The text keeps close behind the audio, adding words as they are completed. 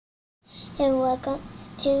and welcome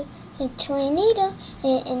to the tornado.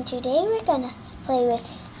 And today we're gonna play with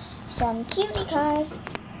some cutie cars.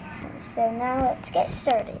 So now let's get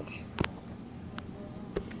started.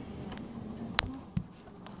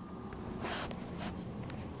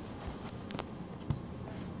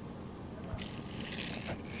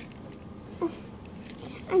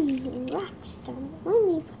 I'm a rock star. Let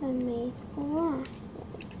me put on my glasses.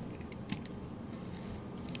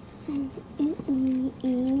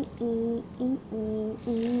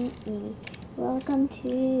 Welcome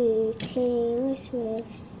to Taylor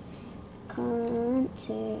Swift's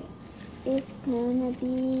concert. It's gonna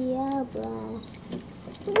be a blast.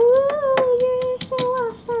 Woo! You're so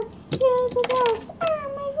awesome! You're the best! Ah,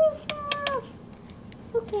 my roof fell off!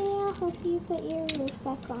 Okay, I'll help you put your roof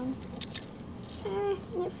back on. Ah,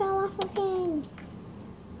 it fell off again.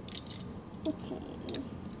 Okay.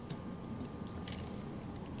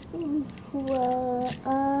 Whoa,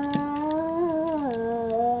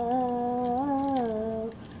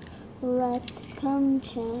 let's come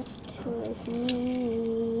chat with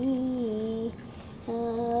me.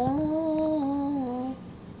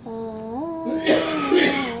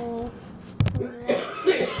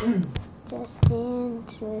 Just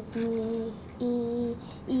dance with me.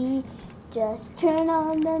 Just turn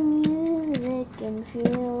on the music and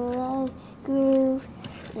feel the groove.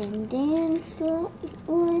 And dance like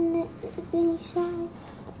when it beside.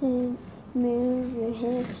 And move your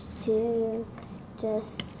hips too.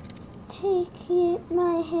 Just take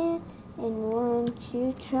my hand and won't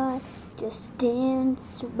you try? Just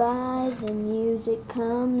dance by the music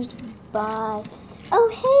comes by. Oh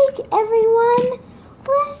hey everyone,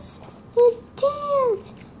 let's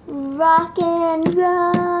dance. Rock and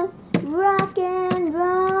roll, rock and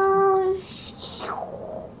roll.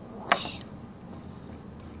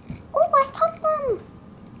 Oh, I caught them!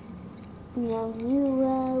 Now you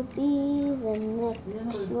will be the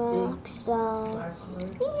next rock star.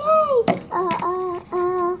 Yay!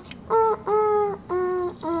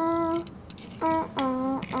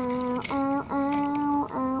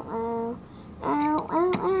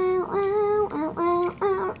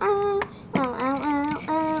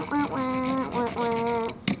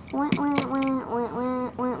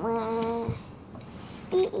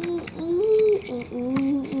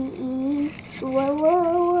 Whoa,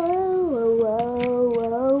 whoa, whoa,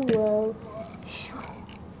 whoa, whoa.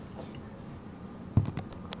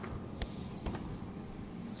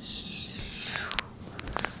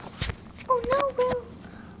 Oh no, we're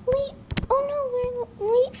late. Oh no, we're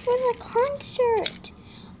late for the concert.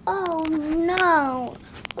 Oh no,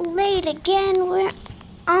 late again. We're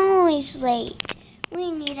always late.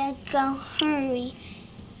 We need to go hurry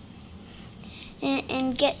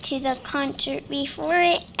and get to the concert before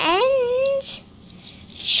it ends.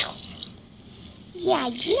 Yeah,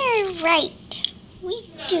 you're right.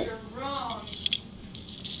 We do. You're wrong.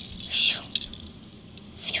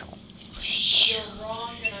 You're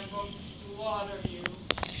wrong, and I'm going to slaughter you.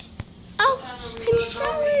 Oh, I'm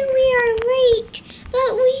sorry we are late, but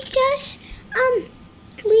we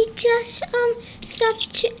just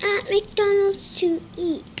stopped at McDonald's to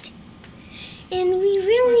eat, and we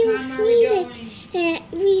really needed it.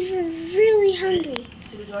 We were really hungry.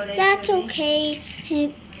 That's okay.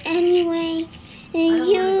 Anyway,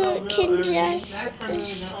 you can just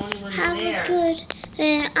have a good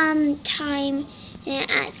time.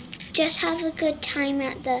 Just have a good time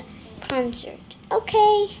at the concert.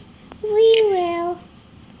 Okay, we will.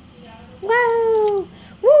 Whoa!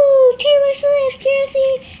 Woo! Taylor Swift, you're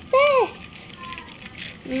the best!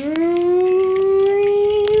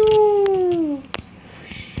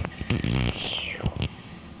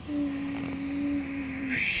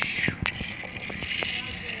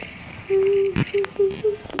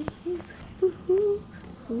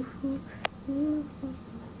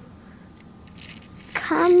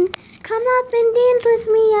 Come up and dance with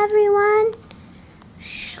me, everyone.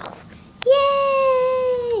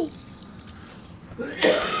 Yay!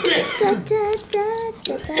 Da da da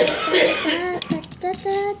da da da da da da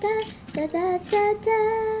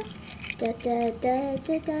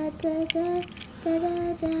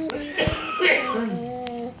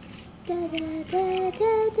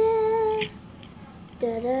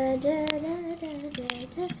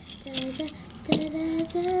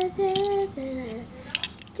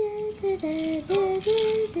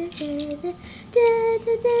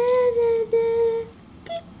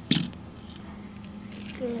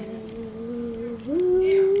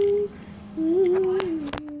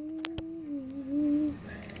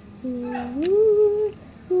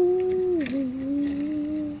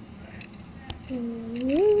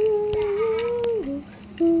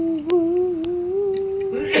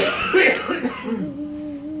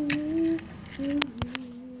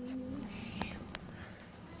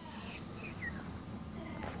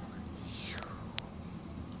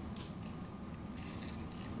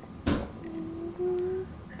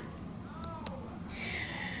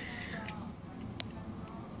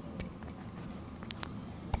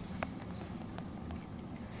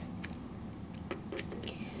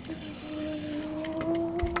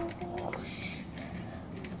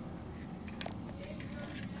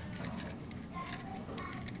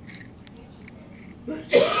Da,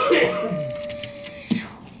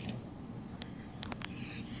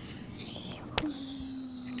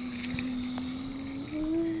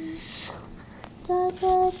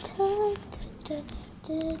 da, da, da,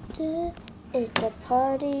 da, da. It's a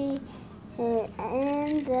party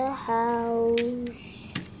in the house.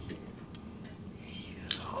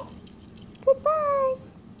 Goodbye.